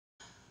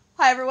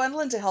Hi everyone,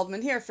 Linda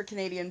Heldman here for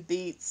Canadian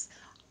Beats.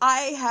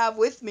 I have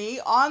with me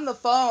on the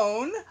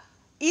phone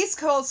East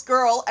Coast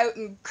girl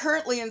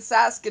currently in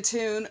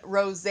Saskatoon,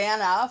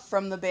 Rosanna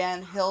from the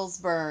band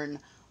Hillsburn.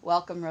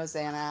 Welcome,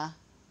 Rosanna.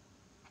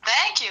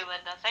 Thank you,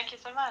 Linda. Thank you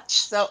so much.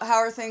 So, how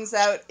are things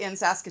out in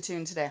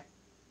Saskatoon today?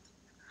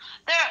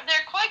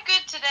 They're quite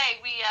good today.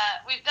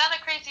 We've done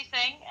a crazy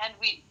thing, and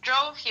we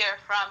drove here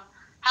from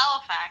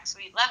Halifax.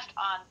 We left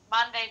on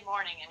Monday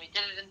morning, and we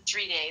did it in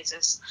 3 days.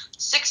 It's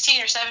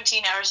 16 or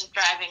 17 hours of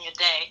driving a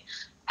day.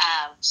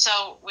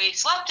 So we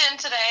slept in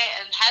today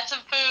and had some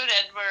food,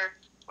 and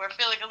we're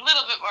feeling a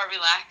little bit more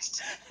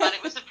relaxed. But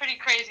it was a pretty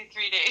crazy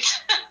 3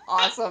 days.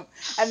 Awesome.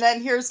 And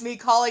then here's me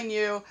calling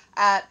you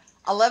at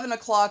 11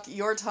 o'clock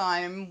your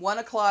time, 1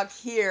 o'clock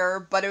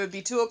here, but it would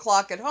be 2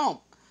 o'clock at home.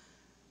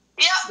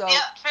 Yeah,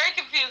 very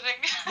confusing.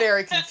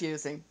 Very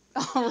confusing.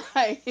 All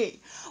right.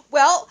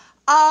 Well,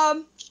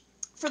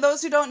 for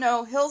those who don't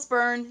know,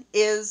 Hillsburn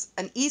is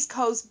an East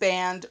Coast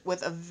band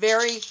with a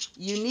very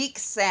unique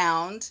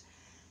sound.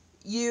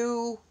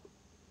 You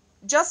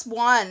just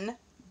won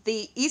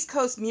the East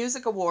Coast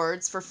Music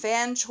Awards for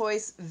Fan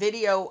Choice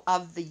Video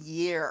of the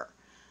Year.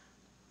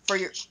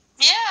 Yeah,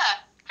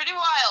 pretty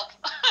wild.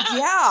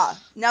 Yeah.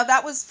 Now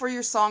that was for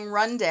your song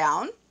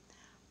Rundown.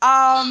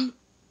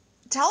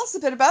 Tell us a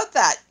bit about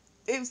that.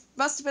 It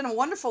must have been a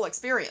wonderful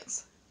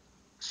experience.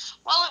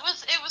 Well,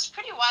 it was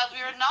pretty wild.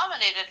 We were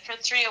nominated for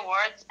 3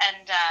 awards,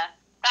 and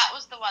that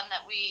was the one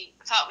that we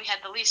thought we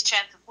had the least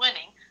chance of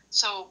winning.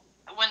 So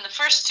when the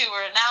first 2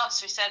 were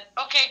announced, we said,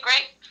 okay,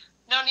 great,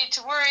 no need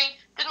to worry,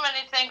 didn't win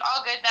anything,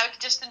 all good, now we can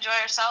just enjoy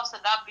ourselves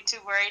and not be too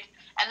worried.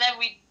 And then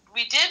we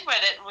did win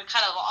it, and we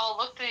kind of all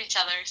looked at each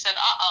other and said,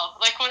 uh-oh,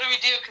 like, what do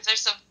we do? Because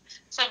there's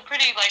some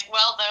pretty, like,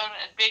 well-known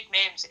and big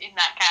names in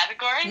that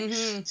category.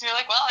 Mm-hmm. So you're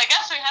like, well, I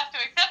guess we have to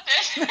accept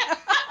it.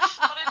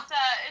 But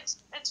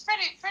it's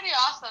pretty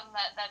awesome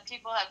that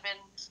people have been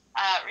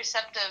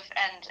receptive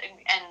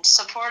and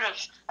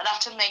supportive enough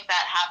to make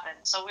that happen.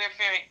 So we're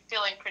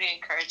feeling pretty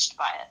encouraged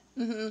by it.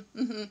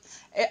 Mm-hmm,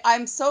 mm-hmm.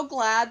 I'm so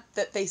glad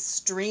that they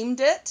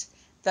streamed it,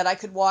 that I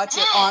could watch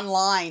it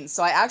online.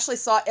 So I actually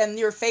saw, and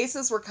your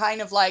faces were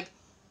kind of like,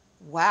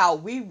 wow,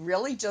 we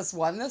really just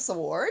won this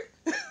award?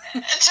 Totally.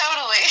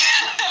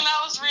 And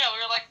that was real. We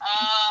were like,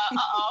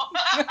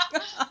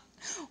 uh-oh.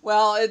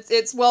 Well,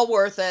 it's well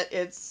worth it.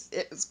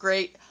 It's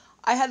great.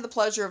 I had the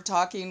pleasure of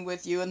talking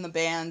with you and the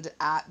band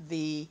at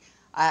the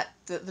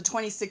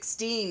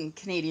 2016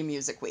 Canadian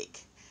Music Week.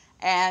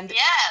 And yeah,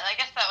 I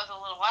guess that was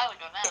a little while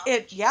ago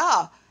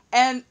now.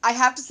 And I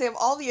have to say, of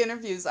all the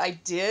interviews I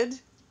did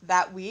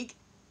that week,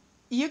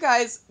 you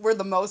guys were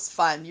the most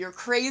fun. You're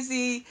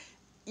crazy.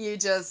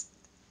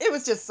 It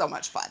was just so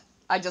much fun.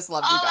 I just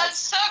loved you guys. Oh, I'm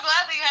so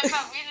glad that you had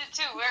fun. We did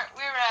too.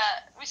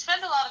 We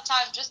spend a lot of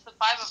time, just the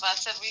 5 of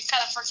us, and we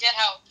kind of forget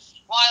how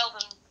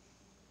wild and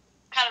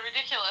kind of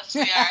ridiculous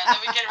we are. And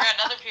then we get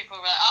around other people,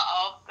 we're like,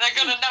 uh-oh, they're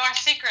going to know our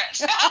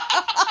secret.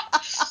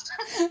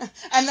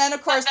 And then,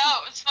 of course... But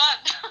no, it was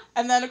fun.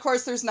 And then, of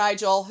course, there's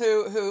Nigel,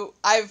 who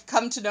I've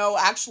come to know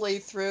actually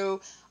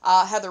through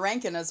Heather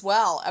Rankin as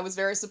well. I was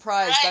very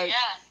surprised. Right,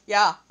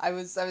 yeah. I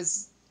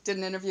did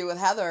an interview with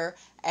Heather,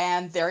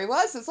 and there he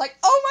was. It's like,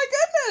 oh my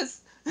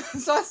goodness!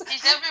 So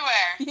he's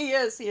everywhere. He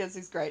is.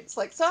 He's great. It's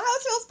like, so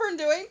how's Hillsburn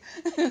doing?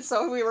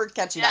 So we were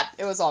catching up.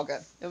 It was all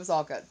good.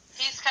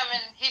 He's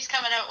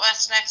coming out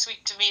west next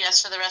week to meet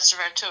us for the rest of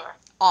our tour.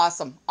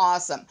 Awesome.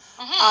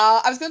 Mm-hmm.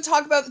 I was going to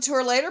talk about the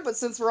tour later, but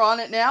since we're on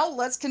it now,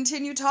 let's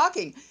continue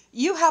talking.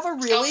 You have a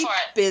really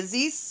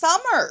busy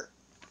summer.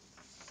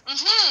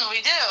 Mm-hmm,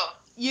 we do.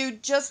 You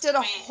just did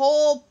a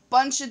whole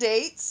bunch of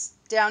dates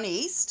down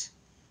east.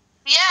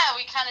 Yeah,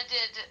 we kind of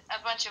did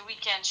a bunch of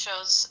weekend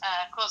shows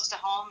close to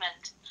home,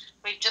 and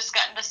we've just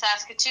gotten to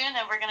Saskatoon,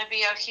 and we're going to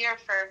be out here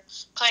for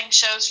playing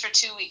shows for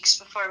 2 weeks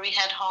before we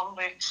head home.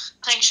 We're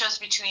playing shows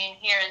between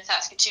here in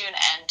Saskatoon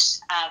and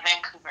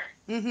Vancouver.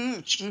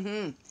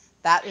 Mm-hmm.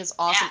 That is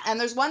awesome. Yeah. And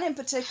there's one in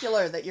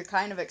particular that you're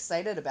kind of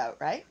excited about,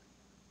 right?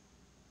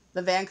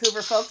 The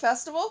Vancouver Folk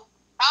Festival?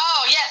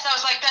 Oh, yes. I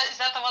was like, is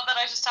that the one that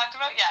I just talked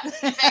about? Yeah.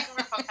 The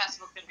Vancouver Folk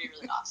Festival is going to be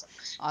really awesome.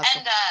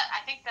 And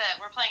I think that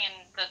we're playing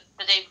in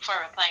the day before,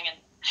 we're playing in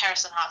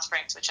Harrison Hot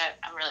Springs, which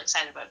I'm really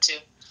excited about,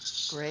 too.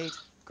 Great.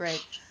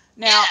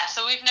 Now, yeah,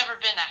 so we've never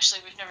been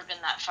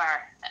that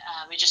far.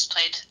 We just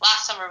played,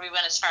 last summer we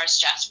went as far as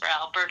Jasper,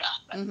 Alberta,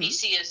 but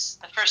BC is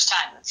the first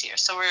time this year,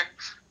 so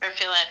we're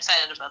feeling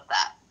excited about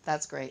that.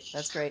 That's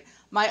great.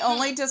 My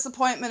only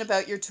disappointment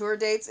about your tour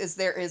dates is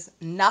there is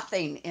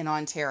nothing in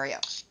Ontario.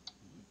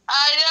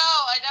 I know.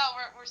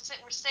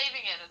 We're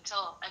saving it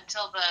until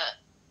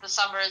the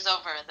summer is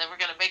over, and then we're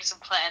going to make some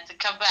plans and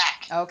come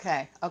back.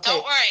 Okay.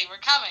 Don't worry, we're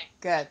coming.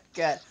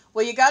 Good.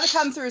 Well, you got to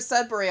come through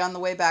Sudbury on the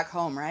way back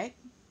home, right?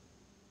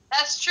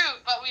 That's true,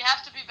 but we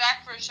have to be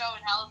back for a show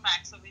in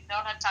Halifax, so we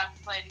don't have time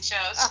to play any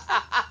shows.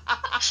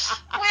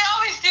 We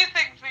always do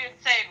things the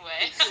insane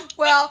way.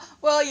 Well,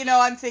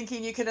 I'm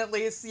thinking you can at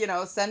least,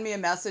 send me a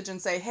message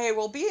and say, hey,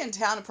 we'll be in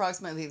town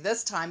approximately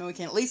this time, and we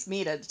can at least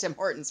meet at Tim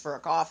Hortons for a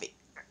coffee.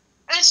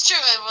 It's true,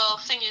 and we'll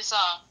sing you a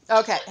song.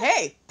 Okay.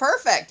 Hey,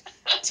 perfect.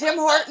 Tim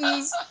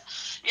Hortons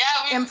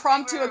Yeah,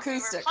 impromptu we were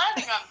acoustic.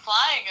 planning on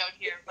flying out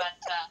here, but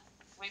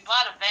we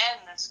bought a van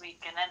this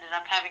week and ended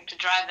up having to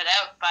drive it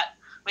out. But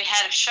we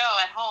had a show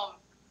at home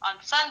on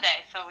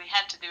Sunday, so we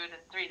had to do it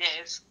in 3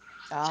 days.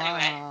 Anyway,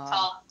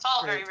 it's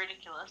all very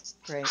ridiculous.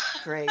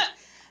 Great.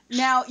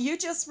 Now, you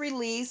just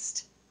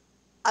released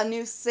a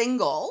new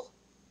single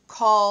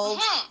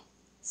called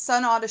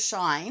Sun Ought to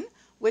Shine,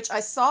 which I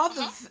saw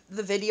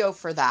the video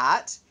for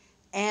that.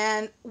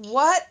 And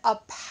what a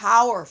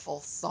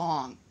powerful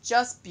song.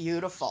 Just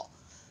beautiful.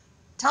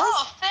 Tell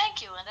us.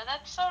 Thank you, Linda.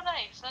 That's so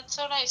nice. That's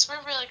so nice.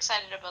 We're really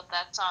excited about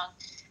that song.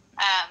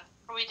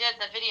 We did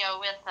the video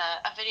with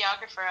a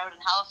videographer out in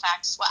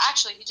Halifax. Well,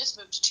 actually, he just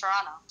moved to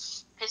Toronto.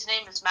 His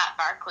name is Matt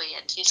Barkley,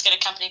 and he's got a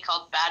company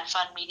called Bad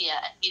Fun Media.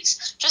 And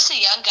he's just a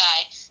young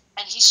guy,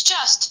 and he's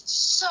just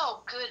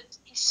so good.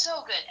 He's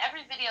so good.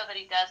 Every video that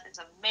he does is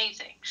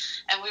amazing.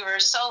 And we were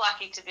so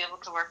lucky to be able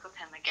to work with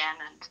him again,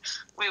 and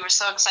we were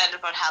so excited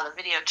about how the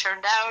video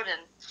turned out,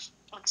 and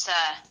it's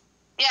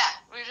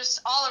we're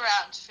just all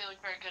around feeling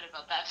very good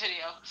about that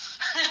video.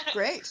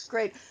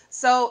 Great.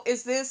 So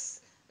is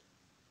this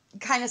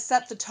kind of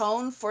set the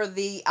tone for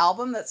the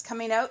album that's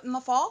coming out in the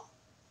fall?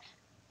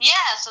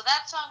 Yeah, so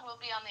that song will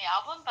be on the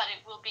album, but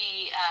it will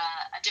be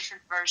a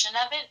different version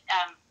of it.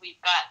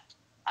 We've got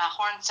a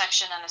horn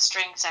section and a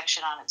string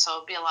section on it, so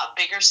it'll be a lot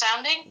bigger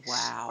sounding.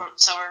 Wow.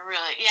 So we're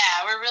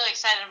really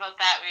excited about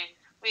that.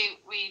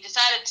 We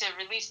decided to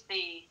release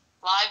the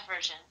live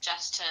version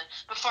just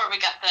before we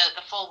got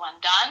the full one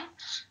done,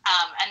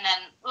 and then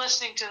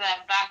listening to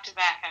them back to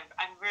back,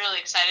 I'm really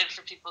excited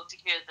for people to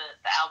hear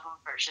the album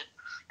version,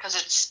 because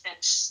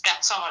it's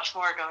got so much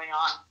more going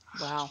on.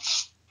 Wow,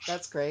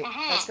 that's great.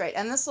 That's great.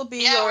 And this will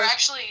be we're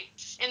actually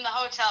in the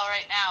hotel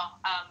right now,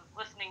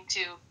 listening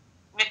to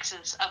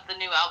mixes of the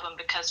new album,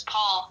 because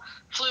Paul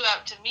flew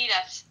out to meet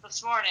us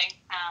this morning,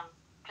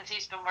 because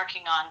he's been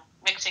working on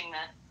mixing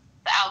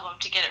the album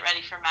to get it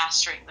ready for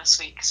mastering this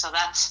week. So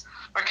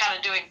we're kind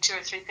of doing 2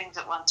 or 3 things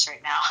at once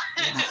right now.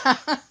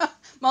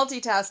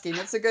 Multitasking,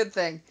 it's a good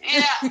thing.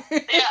 Yeah.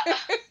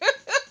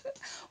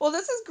 Well,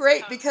 this is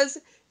great, because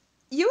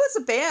you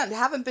as a band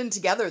haven't been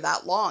together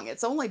that long.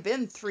 It's only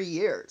been 3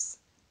 years.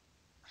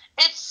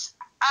 It's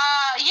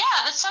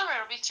this summer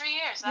it'll be 3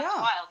 years. That's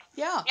wild.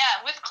 Yeah.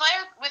 With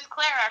Claire,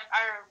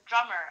 our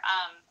drummer,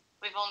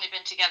 we've only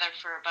been together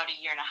for about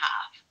a year and a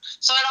half.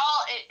 So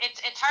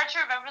it's hard to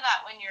remember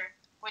that when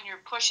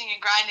you're pushing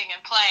and grinding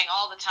and playing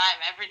all the time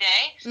every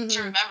day, to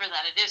remember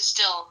that it is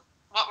still,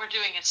 what we're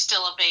doing is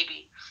still a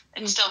baby.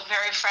 It's still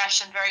very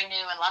fresh and very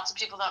new, and lots of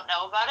people don't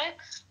know about it.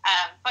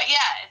 But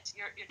yeah,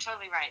 you're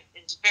totally right.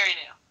 It's very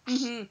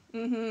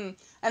new.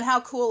 And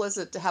how cool is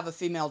it to have a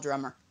female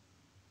drummer?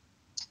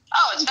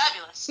 Oh, it's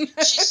fabulous.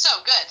 She's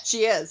so good.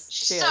 She is.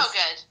 She's so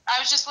good. I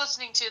was just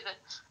listening to the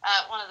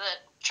one of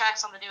the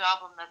tracks on the new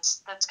album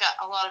that's got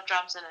a lot of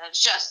drums in it.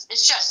 It's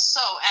just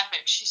so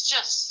epic. She's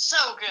just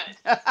so good.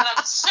 And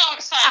I'm so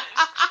excited.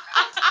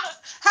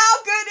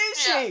 How good is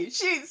she?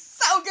 She's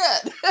so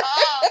good.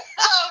 Oh,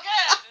 so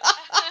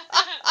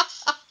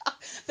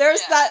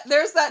good.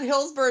 There's that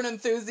Hillsburn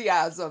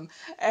enthusiasm.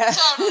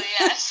 Totally,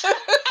 yes.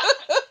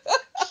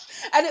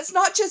 And it's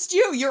not just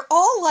you. You're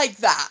all like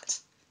that.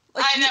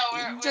 Like, I know,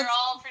 we're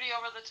all pretty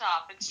over the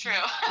top. It's true.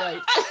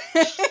 Right. I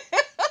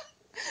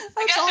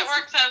guess awesome. It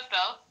works out,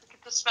 though. We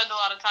get to spend a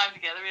lot of time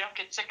together. We don't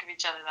get sick of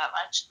each other that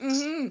much.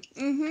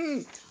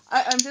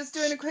 I'm just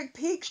doing a quick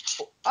peek.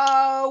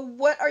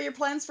 What are your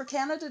plans for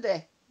Canada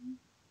Day?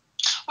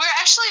 We're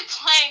actually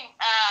playing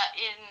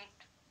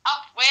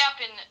way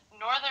up in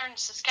northern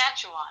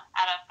Saskatchewan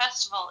at a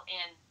festival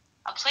in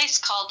a place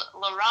called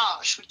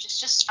L'Orange, which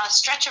is just a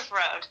stretch of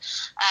road.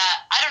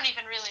 I don't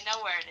even really know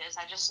where it is.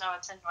 I just know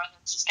it's in northern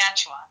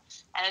Saskatchewan.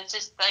 And it's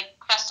just like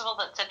festival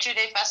that's a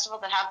 2-day festival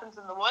that happens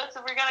in the woods,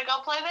 and we're going to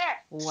go play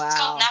there. Wow. It's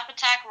called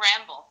Napatak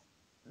Ramble.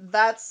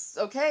 That's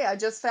okay. I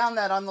just found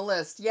that on the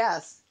list.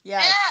 Yes.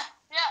 Yeah.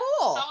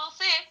 Cool. So we'll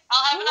see.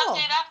 I'll have an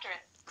update after it.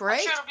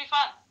 Great. I'm sure it'll be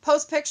fun.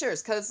 Post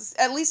pictures,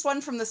 at least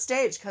one from the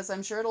stage, because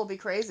I'm sure it'll be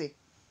crazy.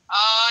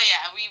 Oh,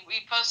 yeah,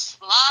 we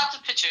post lots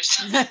of pictures.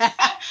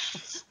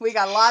 We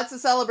got lots of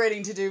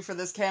celebrating to do for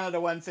this Canada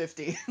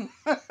 150.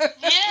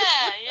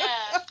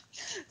 Yeah.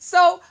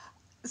 So,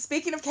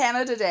 speaking of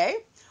Canada Day,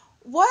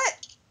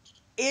 what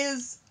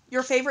is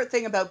your favorite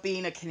thing about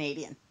being a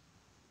Canadian?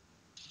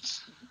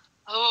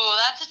 Oh,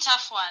 that's a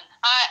tough one.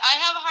 I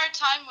have a hard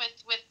time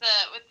with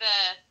the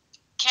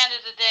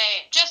Canada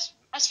Day, just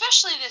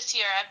especially this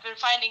year. I've been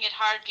finding it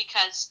hard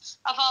because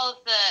of all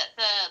of the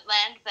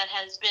land that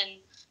has been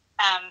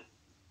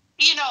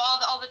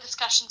all the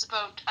discussions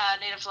about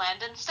native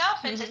land and stuff.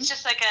 It's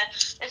just like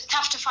it's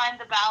tough to find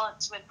the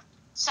balance with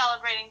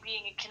celebrating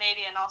being a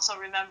Canadian, also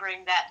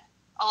remembering that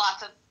a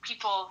lot of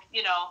people,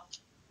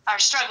 are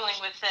struggling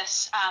with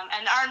this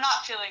and are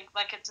not feeling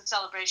like it's a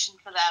celebration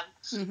for them.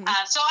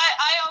 So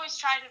I always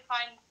try to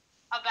find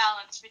a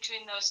balance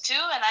between those two,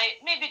 and I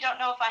maybe don't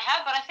know if I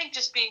have, but I think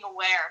just being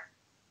aware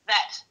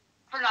that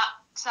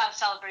it's not a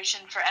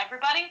celebration for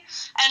everybody.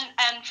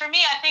 And for me,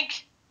 I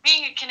think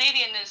being a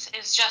Canadian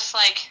is just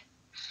like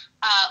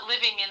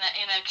living in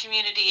a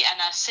community and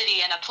a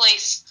city and a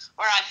place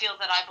where I feel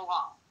that I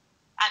belong.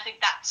 I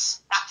think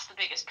that's the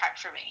biggest part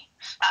for me.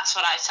 That's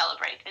what I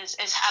celebrate is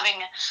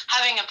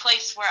having a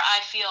place where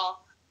I feel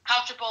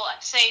comfortable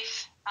and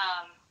safe,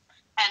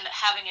 and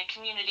having a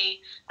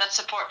community that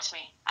supports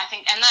me. I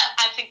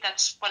think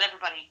that's what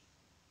everybody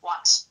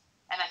wants,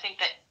 and I think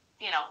that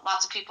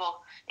lots of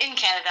people in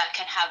Canada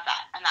can have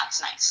that, and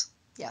that's nice.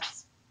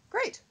 Yes.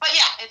 Great. But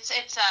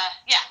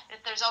yeah,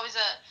 there's always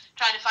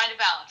trying to find a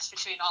balance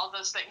between all of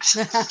those things.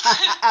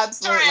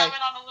 Absolutely. Sorry, I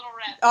went on a little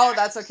rant. Oh,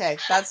 that's okay.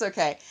 That's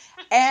okay.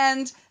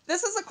 And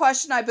this is a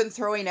question I've been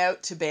throwing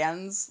out to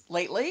bands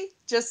lately,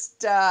 just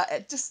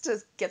to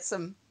get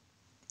some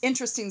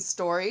interesting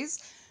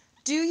stories.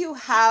 Do you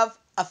have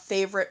a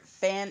favorite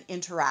fan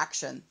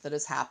interaction that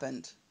has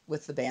happened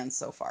with the band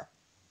so far?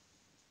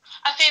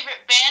 A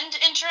favorite band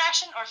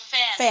interaction or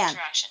fan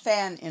interaction?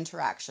 Fan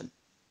interaction.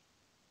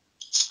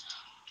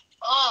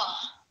 Oh,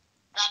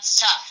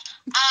 that's tough.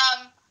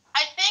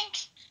 I think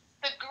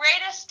the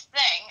greatest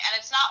thing, and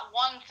it's not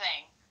one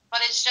thing,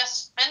 but it's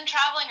just been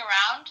traveling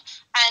around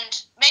and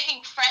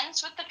making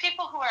friends with the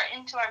people who are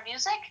into our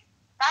music.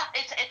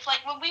 It's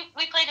like when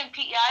we played in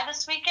PEI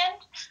this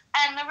weekend,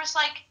 and there was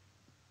like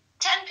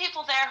 10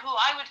 people there who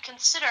I would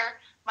consider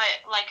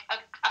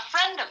a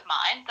friend of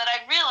mine that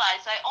I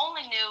realized I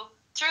only knew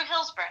through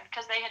Hillsburn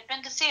because they had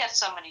been to see us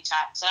so many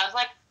times. And I was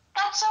like,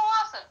 that's so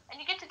awesome.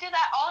 And you get to do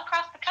that all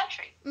across the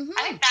country. Mm-hmm.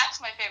 I think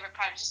that's my favorite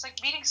part. Just like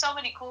meeting so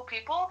many cool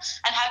people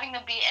and having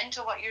them be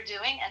into what you're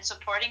doing and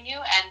supporting you.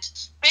 And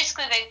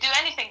basically they do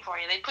anything for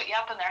you. They put you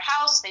up in their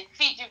house. They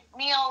feed you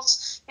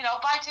meals,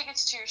 buy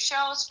tickets to your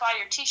shows, buy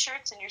your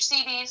t-shirts and your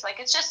CDs. Like,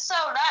 it's just so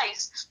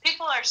nice.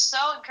 People are so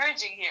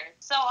encouraging here.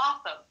 It's so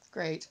awesome.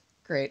 Great.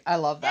 I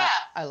love that.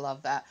 Yeah. I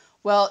love that.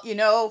 Well,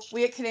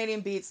 we at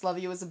Canadian Beats love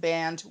you as a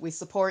band. We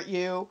support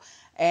you.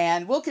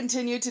 And we'll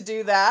continue to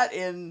do that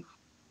in...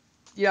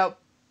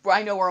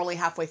 I know we're only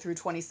halfway through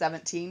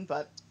 2017,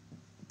 but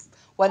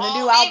when the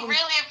new album... we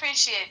really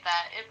appreciate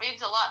that. It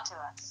means a lot to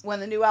us. When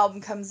the new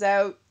album comes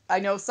out, I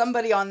know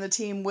somebody on the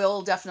team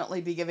will definitely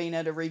be giving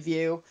it a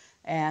review,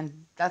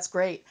 and that's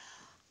great.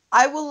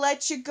 I will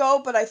let you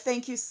go, but I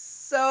thank you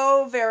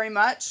so very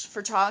much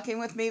for talking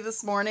with me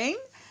this morning.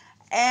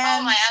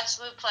 And my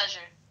absolute pleasure.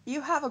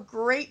 You have a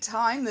great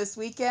time this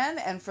weekend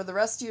and for the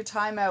rest of your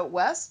time out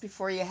west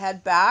before you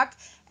head back.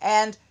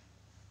 And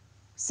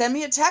send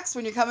me a text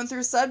when you're coming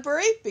through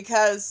Sudbury,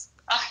 because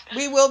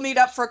we will meet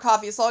up for a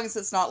coffee as long as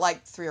it's not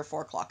like 3 or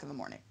 4 o'clock in the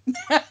morning. Yeah,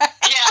 and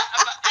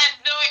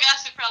knowing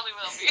us, it probably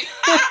will be.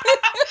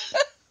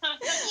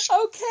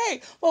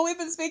 Okay. Well, we've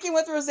been speaking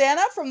with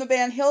Rosanna from the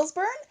band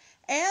Hillsburn,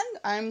 and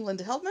I'm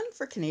Linda Heldman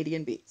for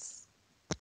Canadian Beats.